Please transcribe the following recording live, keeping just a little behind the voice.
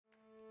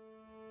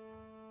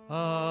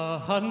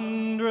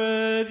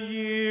100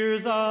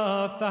 years,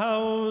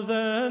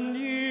 1,000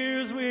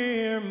 years,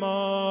 we're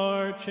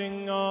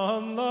marching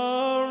on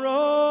the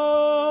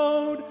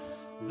road.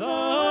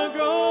 The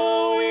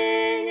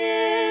going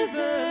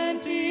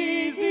isn't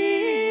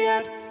easy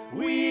yet,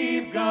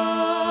 we've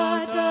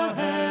got a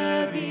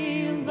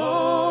heavy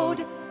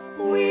load.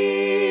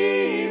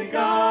 We've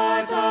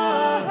got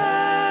a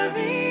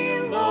heavy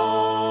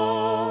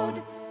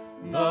load.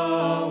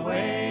 The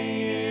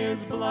way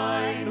is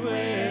blind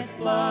with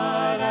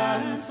blood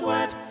and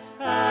sweat,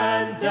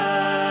 and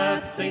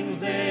death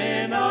sings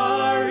in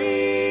our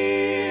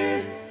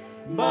ears.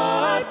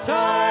 But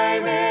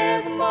time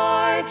is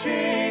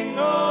marching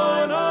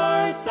on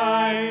our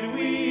side,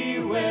 we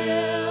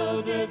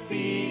will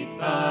defeat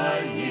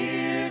the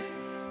years.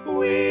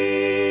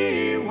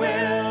 We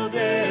will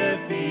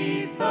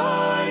defeat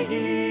the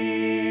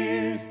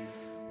years.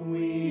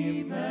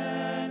 We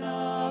men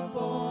of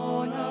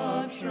bone,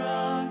 of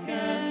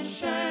shrunken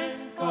shank,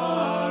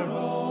 are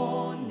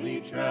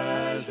only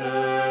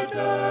treasured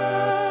earth.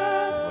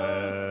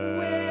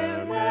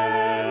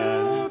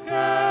 Women who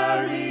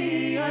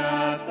carry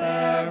at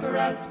their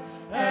breast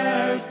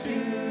heirs to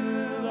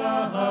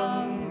the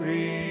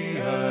hungry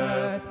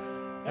earth,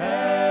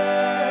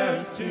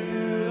 heirs to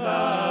the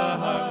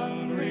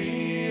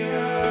hungry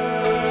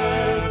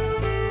earth.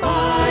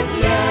 But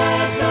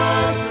yet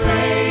a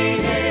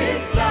strain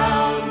is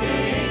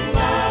sounding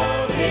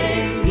loud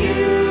in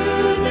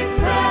music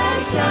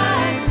fresh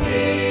and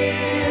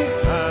clear,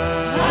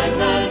 and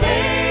the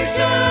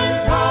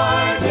nation's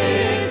heart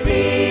is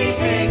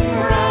beating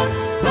round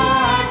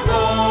that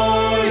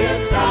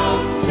glorious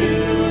sound to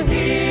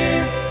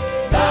hear,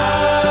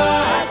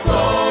 that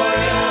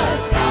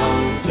glorious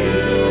sound to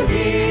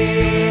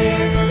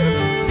hear.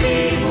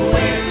 Speak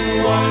with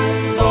one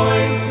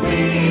voice, we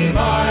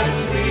march,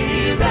 we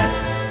rest,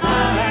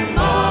 and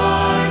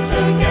march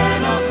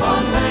again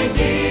upon the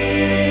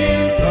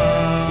years.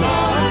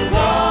 Sons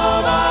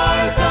of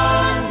our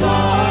sons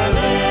are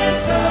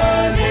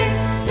listening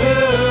to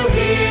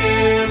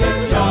hear the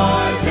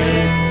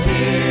Chartist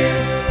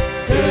cheers,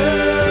 to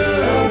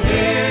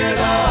hear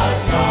the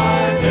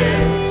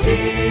Chartist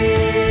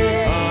cheers.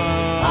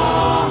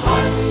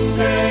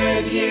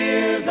 100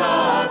 years,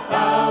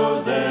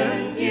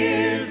 1,000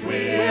 years,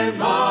 we're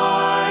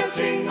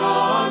marching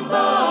on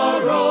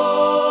the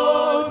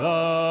road.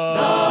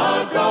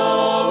 The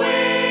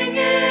going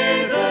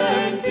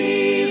isn't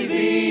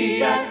easy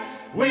yet,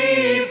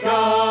 we